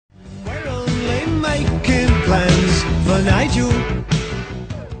making plans for Nigel.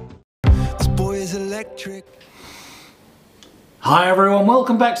 This boy is electric. Hi everyone,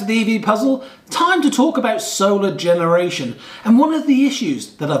 welcome back to the EV Puzzle. Time to talk about solar generation and one of the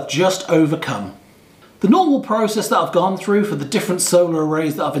issues that I've just overcome. The normal process that I've gone through for the different solar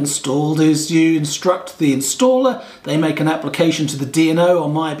arrays that I've installed is you instruct the installer, they make an application to the DNO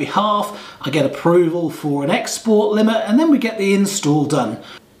on my behalf, I get approval for an export limit, and then we get the install done.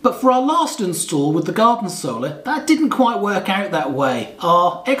 But for our last install with the garden solar, that didn't quite work out that way.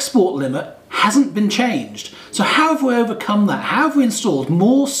 Our export limit hasn't been changed. So how have we overcome that? How have we installed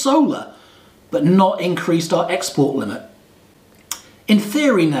more solar but not increased our export limit? In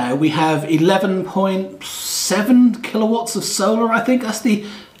theory now we have 11.7 kilowatts of solar, I think. That's the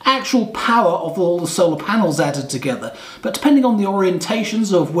actual power of all the solar panels added together. But depending on the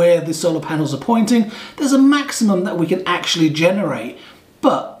orientations of where the solar panels are pointing, there's a maximum that we can actually generate.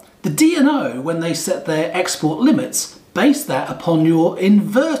 But the DNO, when they set their export limits, base that upon your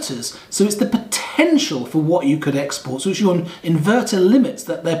inverters. So it's the potential for what you could export. So it's your inverter limits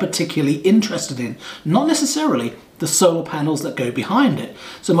that they're particularly interested in, not necessarily the solar panels that go behind it.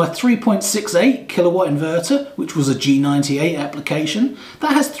 So my 3.68 kilowatt inverter, which was a G98 application,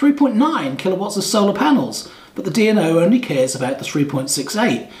 that has 3.9 kilowatts of solar panels, but the DNO only cares about the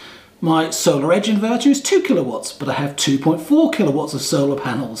 3.68. My Solaredge inverter is 2 kilowatts, but I have 2.4 kilowatts of solar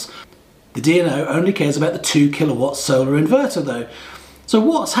panels. The DNO only cares about the 2 kilowatt solar inverter though. So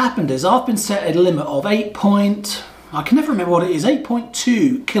what's happened is I've been set a limit of I can never remember what it is,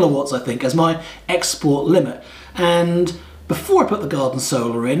 8.2 kilowatts I think as my export limit. And before I put the garden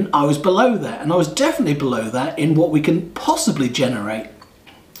solar in, I was below that, and I was definitely below that in what we can possibly generate.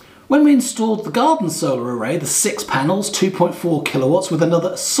 When we installed the garden solar array, the 6 panels, 2.4 kilowatts with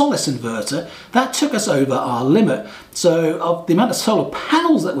another Solis inverter, that took us over our limit. So of the amount of solar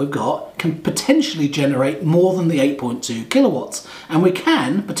panels that we've got can potentially generate more than the 8.2 kilowatts. And we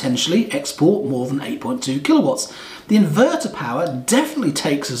can potentially export more than 8.2 kilowatts. The inverter power definitely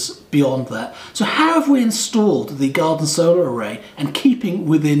takes us beyond that. So how have we installed the garden solar array and keeping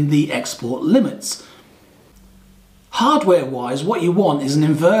within the export limits? Hardware-wise, what you want is an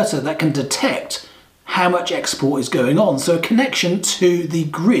inverter that can detect how much export is going on. So a connection to the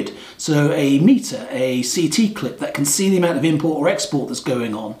grid, so a meter, a CT clip that can see the amount of import or export that's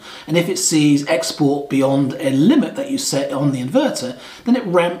going on. And if it sees export beyond a limit that you set on the inverter, then it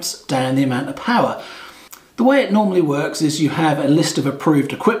ramps down the amount of power. The way it normally works is you have a list of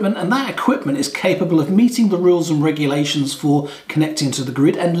approved equipment, and that equipment is capable of meeting the rules and regulations for connecting to the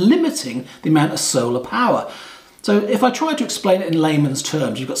grid and limiting the amount of solar power. So if I try to explain it in layman's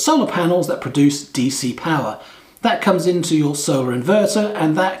terms, you've got solar panels that produce DC power. That comes into your solar inverter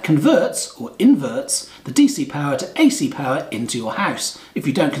and that converts or inverts the DC power to AC power into your house. If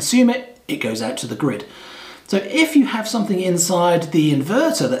you don't consume it, it goes out to the grid. So if you have something inside the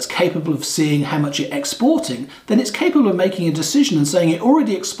inverter that's capable of seeing how much you're exporting, then it's capable of making a decision and saying you're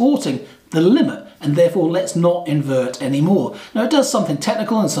already exporting the limit and therefore let's not invert anymore. Now it does something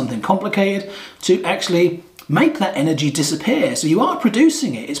technical and something complicated to actually make that energy disappear. So you are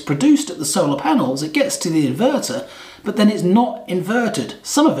producing it, it's produced at the solar panels, it gets to the inverter, but then it's not inverted.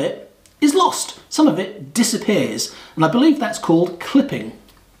 Some of it is lost, some of it disappears, and I believe that's called clipping.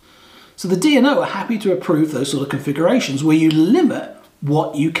 So the DNO are happy to approve those sort of configurations where you limit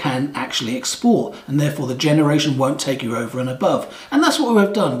what you can actually export, and therefore the generation won't take you over and above. And that's what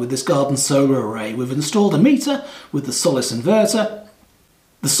we've done with this garden solar array. We've installed a meter with the Solis inverter.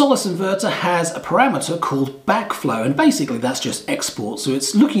 The Solis inverter has a parameter called backflow, and basically that's just export. So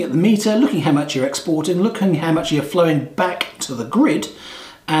it's looking at the meter, looking how much you're exporting, looking how much you're flowing back to the grid,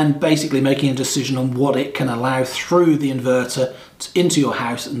 and basically making a decision on what it can allow through the inverter into your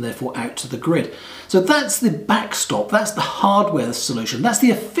house and therefore out to the grid. So that's the backstop, that's the hardware solution, that's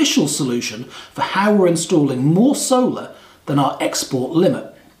the official solution for how we're installing more solar than our export limit.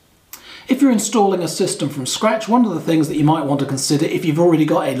 If you're installing a system from scratch, one of the things that you might want to consider if you've already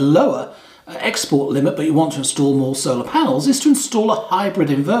got a lower export limit but you want to install more solar panels is to install a hybrid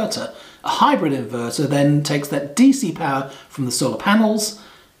inverter. A hybrid inverter then takes that DC power from the solar panels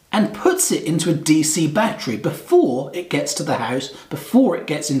and puts it into a DC battery before it gets to the house, before it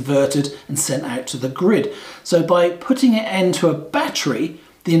gets inverted and sent out to the grid. So by putting it into a battery,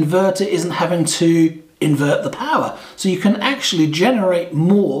 the inverter isn't having to invert the power. So you can actually generate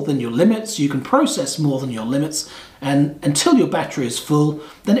more than your limits, you can process more than your limits, and until your battery is full,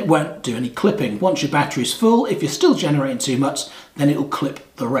 then it won't do any clipping. Once your battery is full, if you're still generating too much, then it'll clip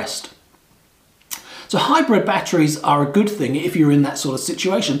the rest. So hybrid batteries are a good thing if you're in that sort of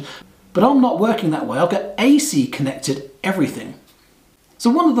situation, but I'm not working that way. I've got AC connected everything. So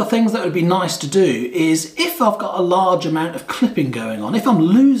one of the things that would be nice to do is, if I've got a large amount of clipping going on, if I'm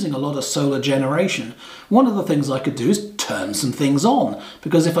losing a lot of solar generation, one of the things I could do is turn some things on.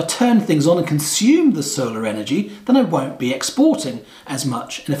 Because if I turn things on and consume the solar energy, then I won't be exporting as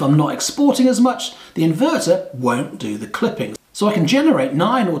much. And if I'm not exporting as much, the inverter won't do the clipping. So I can generate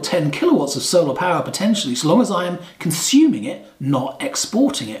 9 or 10 kilowatts of solar power potentially, so long as I am consuming it, not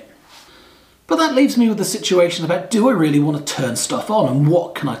exporting it. But that leaves me with the situation about, do I really want to turn stuff on, and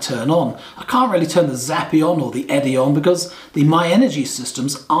what can I turn on? I can't really turn the Zappy on or the Eddy on because the My Energy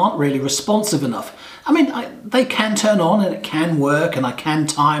systems aren't really responsive enough. I mean, they can turn on and it can work and I can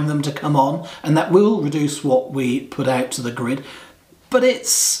time them to come on, and that will reduce what we put out to the grid, but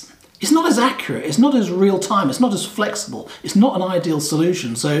it's not as accurate, it's not as real time, it's not as flexible, it's not an ideal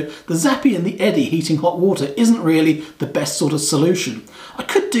solution. So the Zappy and the Eddy heating hot water isn't really the best sort of solution. I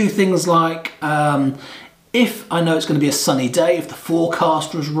could do things like, if I know it's going to be a sunny day, if the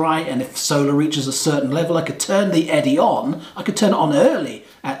forecast was right and if solar reaches a certain level, I could turn the Eddy on. I could turn it on early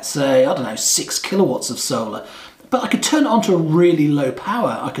at, say, I don't know, 6 kilowatts of solar. But I could turn it on to a really low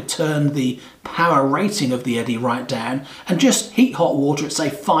power. I could turn the power rating of the Eddy right down and just heat hot water at, say,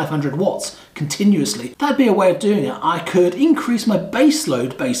 500 watts continuously. That'd be a way of doing it. I could increase my base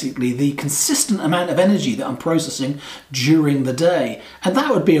load, basically, the consistent amount of energy that I'm processing during the day. And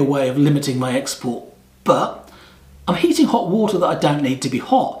that would be a way of limiting my export. But I'm heating hot water that I don't need to be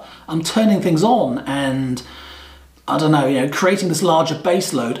hot. I'm turning things on and, I don't know, creating this larger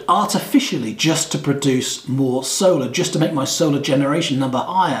base load artificially just to produce more solar, just to make my solar generation number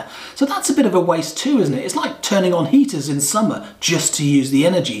higher. So that's a bit of a waste too, isn't it? It's like turning on heaters in summer just to use the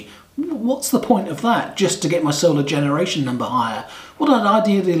energy. What's the point of that, just to get my solar generation number higher? What I'd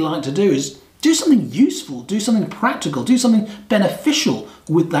ideally like to do is do something useful, do something practical, do something beneficial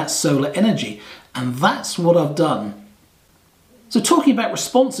with that solar energy. And that's what I've done. So talking about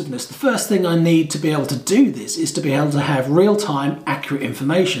responsiveness, the first thing I need to be able to do this is to be able to have real-time accurate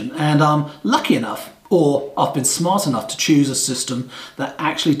information. And I'm lucky enough, or I've been smart enough to choose a system that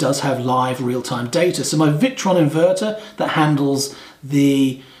actually does have live real-time data. So my Victron inverter that handles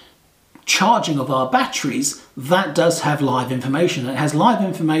the charging of our batteries, that does have live information. It has live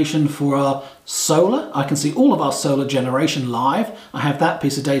information for our solar. I can see all of our solar generation live. I have that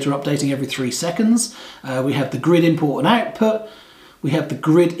piece of data updating every 3 seconds. We have the grid import and output. We have the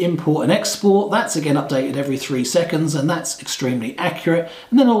grid import and export. That's again updated every 3 seconds, and that's extremely accurate.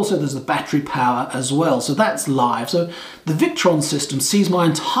 And then also there's the battery power as well. So that's live. So the Victron system sees my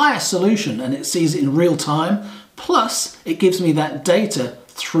entire solution and it sees it in real time. Plus it gives me that data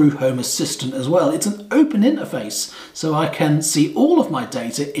through Home Assistant as well. It's an open interface, so I can see all of my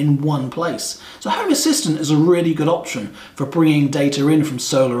data in one place. So Home Assistant is a really good option for bringing data in from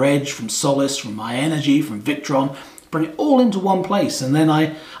Solaredge, from Solis, from My Energy, from Victron. Bring it all into one place, and then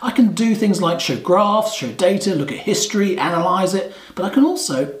I can do things like show graphs, show data, look at history, analyze it, but I can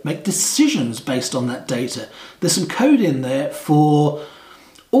also make decisions based on that data. There's some code in there for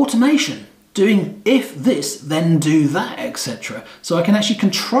automation, doing if this, then do that, etc. So I can actually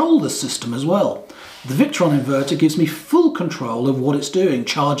control the system as well. The Victron inverter gives me full control of what it's doing,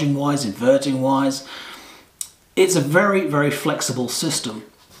 charging wise, inverting wise. It's a very, very flexible system.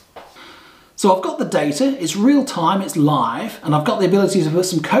 So I've got the data, it's real time, it's live, and I've got the ability to put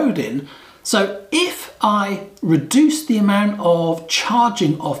some code in. So if I reduce the amount of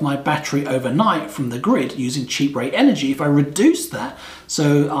charging of my battery overnight from the grid using cheap rate energy, if I reduce that,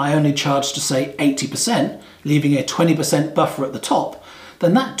 so I only charge to say 80%, leaving a 20% buffer at the top,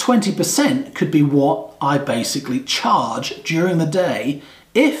 then that 20% could be what I basically charge during the day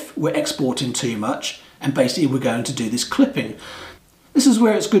if we're exporting too much and basically we're going to do this clipping. This is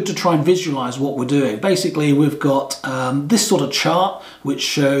where it's good to try and visualize what we're doing. Basically, we've got this sort of chart which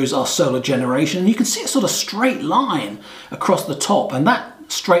shows our solar generation. You can see a sort of straight line across the top, and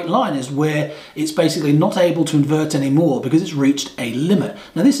that straight line is where it's basically not able to invert anymore because it's reached a limit.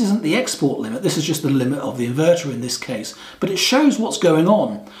 Now, this isn't the export limit, this is just the limit of the inverter in this case, but it shows what's going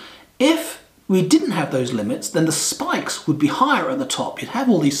on. If we didn't have those limits, then the spikes would be higher at the top. You'd have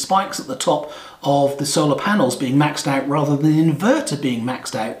all these spikes at the top of the solar panels being maxed out rather than the inverter being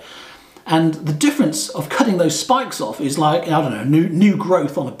maxed out. And the difference of cutting those spikes off is like, I don't know, new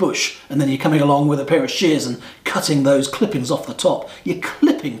growth on a bush, and then you're coming along with a pair of shears and cutting those clippings off the top. You're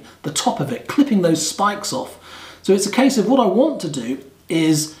clipping the top of it, clipping those spikes off. So it's a case of what I want to do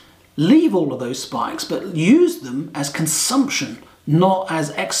is leave all of those spikes, but use them as consumption, not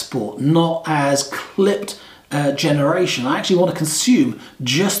as export, not as clipped generation. I actually want to consume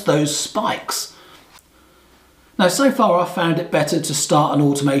just those spikes. Now, so far I've found it better to start an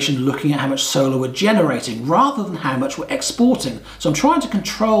automation looking at how much solar we're generating rather than how much we're exporting. So I'm trying to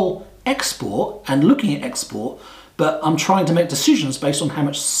control export and looking at export, but I'm trying to make decisions based on how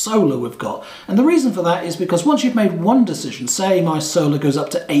much solar we've got. And the reason for that is because once you've made one decision, say my solar goes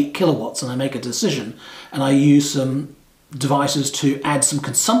up to 8 kilowatts and I make a decision and I use some devices to add some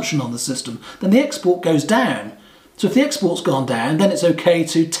consumption on the system, then the export goes down. So if the export's gone down, then it's okay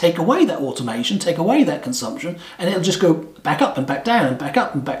to take away that automation, take away that consumption, and it'll just go back up and back down and back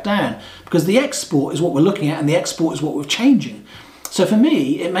up and back down, because the export is what we're looking at and the export is what we're changing. So for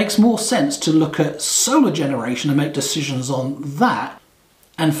me, it makes more sense to look at solar generation and make decisions on that,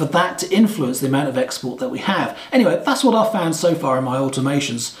 and for that to influence the amount of export that we have. Anyway, that's what I've found so far in my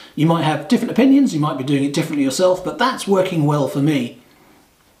automations. You might have different opinions, you might be doing it differently yourself, but that's working well for me.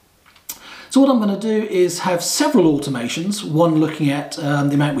 So what I'm going to do is have several automations, one looking at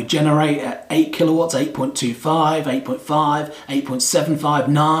the amount we generate at 8 kilowatts, 8.25, 8.5, 8.75,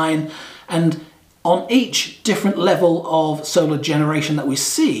 9, and on each different level of solar generation that we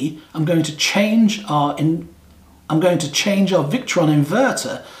see, I'm going to change our Victron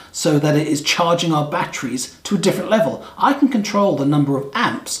inverter so that it is charging our batteries to a different level. I can control the number of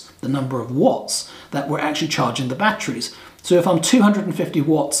amps, the number of watts that we're actually charging the batteries. So if I'm 250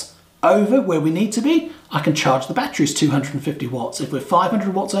 watts over where we need to be, I can charge the batteries 250 watts. If we're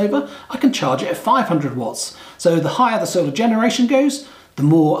 500 watts over, I can charge it at 500 watts. So the higher the solar generation goes, the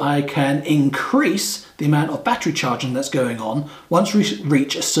more I can increase the amount of battery charging that's going on once we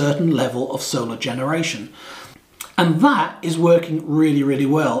reach a certain level of solar generation. And that is working really, really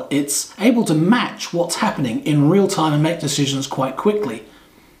well. It's able to match what's happening in real time and make decisions quite quickly.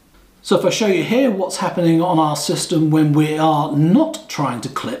 So if I show you here what's happening on our system when we are not trying to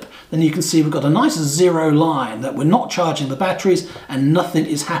clip, then you can see we've got a nice zero line that we're not charging the batteries and nothing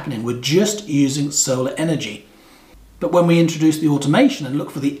is happening. We're just using solar energy. But when we introduce the automation and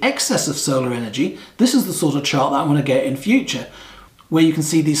look for the excess of solar energy, this is the sort of chart that I'm going to get in future, where you can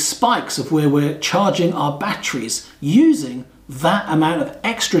see these spikes of where we're charging our batteries using that amount of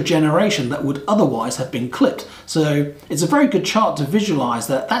extra generation that would otherwise have been clipped. So it's a very good chart to visualize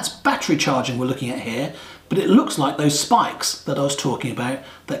that that's battery charging we're looking at here, but it looks like those spikes that I was talking about,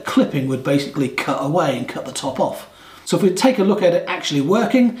 that clipping would basically cut away and cut the top off. So if we take a look at it actually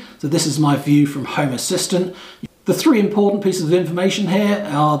working, so this is my view from Home Assistant. The three important pieces of information here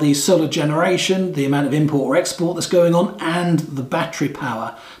are the solar generation, the amount of import or export that's going on, and the battery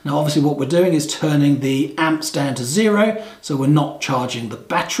power. Now obviously what we're doing is turning the amps down to 0, so we're not charging the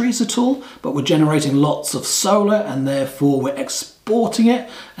batteries at all, but we're generating lots of solar and therefore we're exporting it,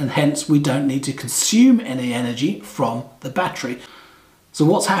 and hence we don't need to consume any energy from the battery. So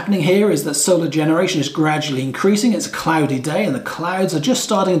what's happening here is that solar generation is gradually increasing. It's a cloudy day and the clouds are just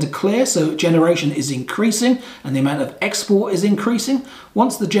starting to clear, so generation is increasing and the amount of export is increasing.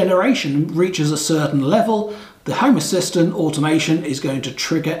 Once the generation reaches a certain level, the Home Assistant automation is going to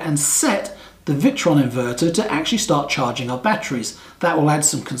trigger and set the Victron inverter to actually start charging our batteries. That will add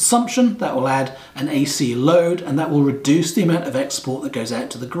some consumption, that will add an AC load, and that will reduce the amount of export that goes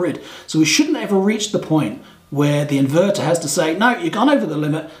out to the grid. So we shouldn't ever reach the point where the inverter has to say, no, you've gone over the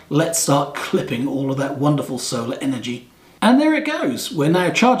limit, let's start clipping all of that wonderful solar energy. And there it goes. We're now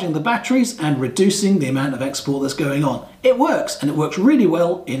charging the batteries and reducing the amount of export that's going on. It works, and it works really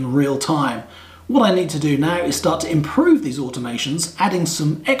well in real time. What I need to do now is start to improve these automations, adding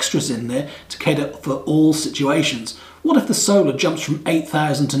some extras in there to cater for all situations. What if the solar jumps from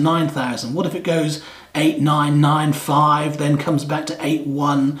 8,000 to 9,000? What if it goes 8,995, then comes back to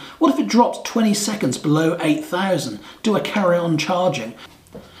 8,1? What if it drops 20 seconds below 8,000? Do I carry on charging?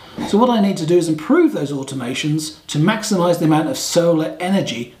 So what I need to do is improve those automations to maximize the amount of solar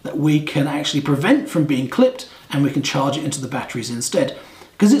energy that we can actually prevent from being clipped, and we can charge it into the batteries instead.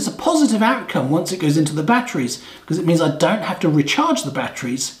 Because it's a positive outcome once it goes into the batteries, because it means I don't have to recharge the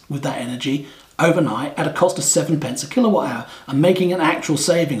batteries with that energy overnight at a cost of 7 pence a kilowatt hour. I'm making an actual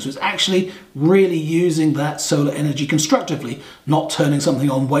savings. So it's actually really using that solar energy constructively, not turning something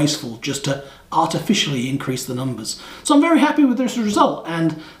on wasteful just to artificially increase the numbers. So I'm very happy with this result,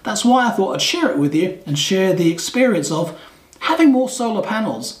 and that's why I thought I'd share it with you and share the experience of having more solar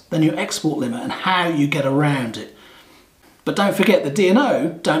panels than your export limit and how you get around it. But don't forget, the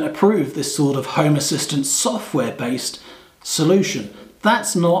DNO don't approve this sort of Home Assistant software-based solution.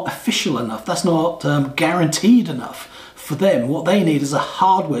 That's not official enough, that's not guaranteed enough for them. What they need is a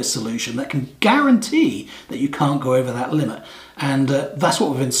hardware solution that can guarantee that you can't go over that limit. And that's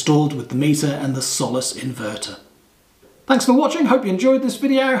what we've installed with the meter and the Solis inverter. Thanks for watching, hope you enjoyed this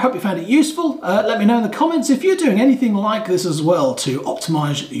video, hope you found it useful. Let me know in the comments if you're doing anything like this as well to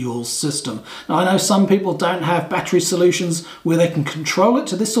optimise your system. Now I know some people don't have battery solutions where they can control it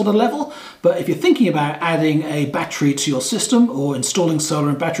to this sort of level, but if you're thinking about adding a battery to your system or installing solar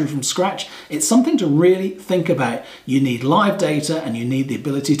and battery from scratch, it's something to really think about. You need live data and you need the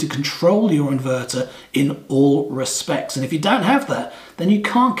ability to control your inverter in all respects. And if you don't have that, then you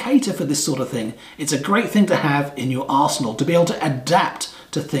can't cater for this sort of thing. It's a great thing to have in your arsenal to be able to adapt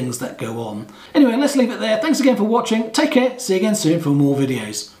to things that go on. Anyway, let's leave it there. Thanks again for watching. Take care. See you again soon for more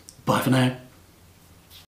videos. Bye for now.